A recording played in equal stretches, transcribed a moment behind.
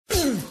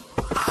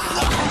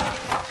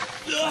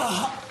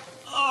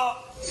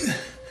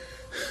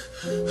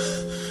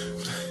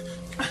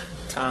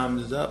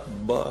Time's up,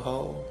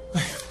 butthole.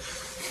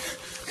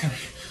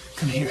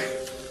 Come here.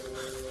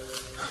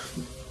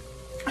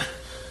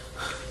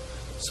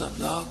 What's up,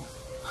 dog?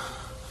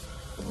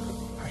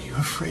 Are you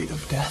afraid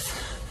of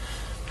death?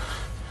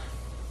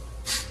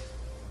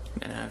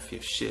 Man, if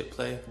you're shit,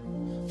 player.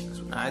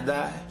 Because when I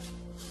die,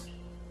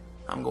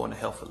 I'm going to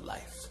hell for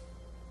life.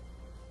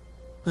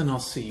 Then I'll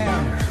see you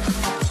there.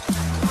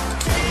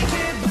 Take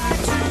it back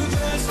to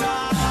the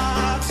start.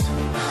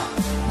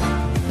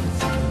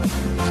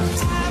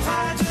 I've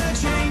had to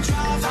change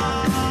our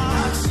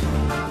hearts.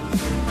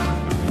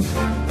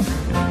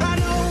 I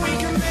know we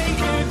can make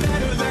it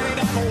better than it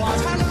ever was.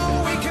 I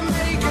know we can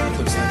make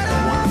it better.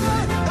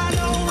 I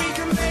know we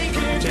can make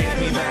it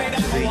better than it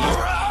ever was.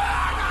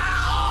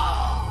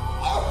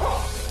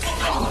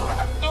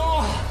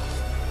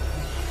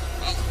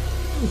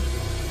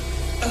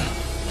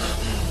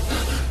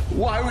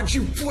 Why would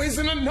you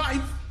poison a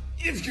knife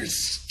if you're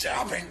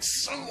stabbing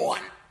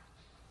someone?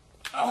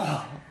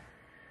 Oh.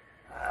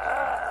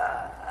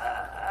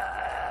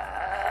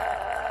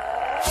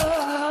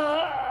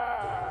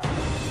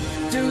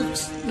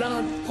 Duke's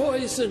not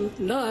poisoned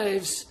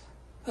knives.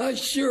 I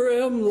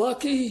sure am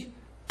lucky.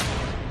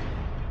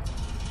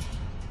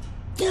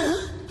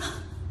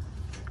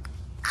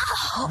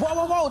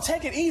 Whoa,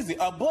 take it easy.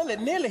 A bullet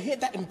nearly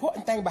hit that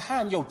important thing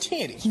behind your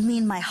titty. You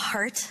mean my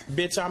heart?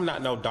 Bitch, I'm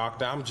not no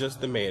doctor, I'm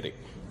just the medic.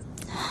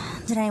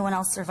 Did anyone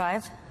else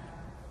survive?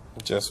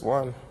 Just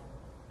one.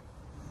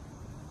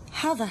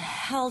 How the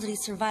hell did he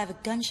survive a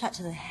gunshot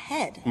to the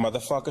head?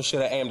 Motherfucker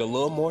should have aimed a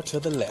little more to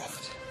the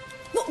left.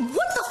 What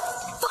the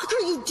fuck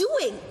are you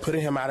doing?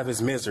 Putting him out of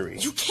his misery.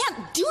 You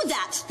can't do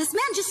that! This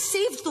man just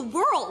saved the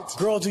world!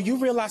 Girl, do you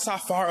realize how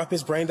far up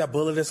his brain that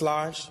bullet is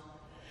lodged?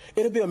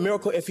 It'd be a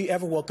miracle if he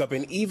ever woke up,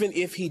 and even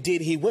if he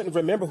did, he wouldn't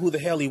remember who the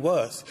hell he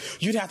was.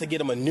 You'd have to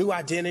get him a new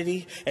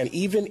identity, and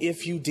even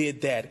if you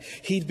did that,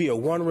 he'd be a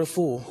wandering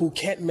fool who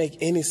can't make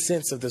any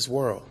sense of this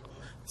world.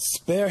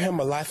 Spare him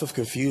a life of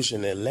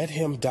confusion and let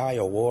him die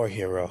a war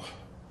hero.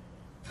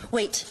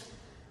 Wait.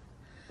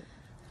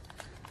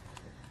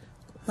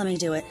 Let me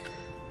do it.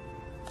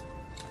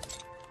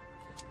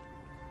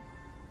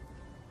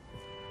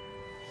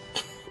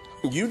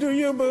 You do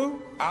you, boo.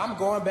 I'm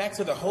going back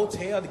to the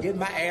hotel to get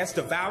my ass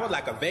devoured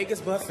like a Vegas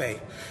buffet.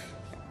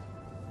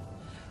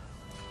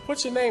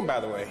 What's your name, by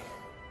the way?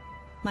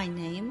 My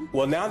name?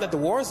 Well, now that the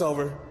war's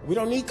over, we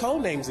don't need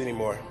code names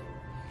anymore.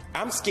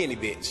 I'm Skinny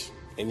Bitch.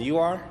 And you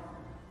are?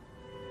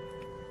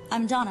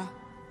 I'm Donna.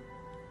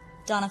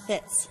 Donna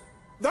Fitz.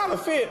 Donna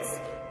Fitz?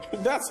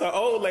 That's her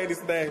old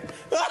lady's name.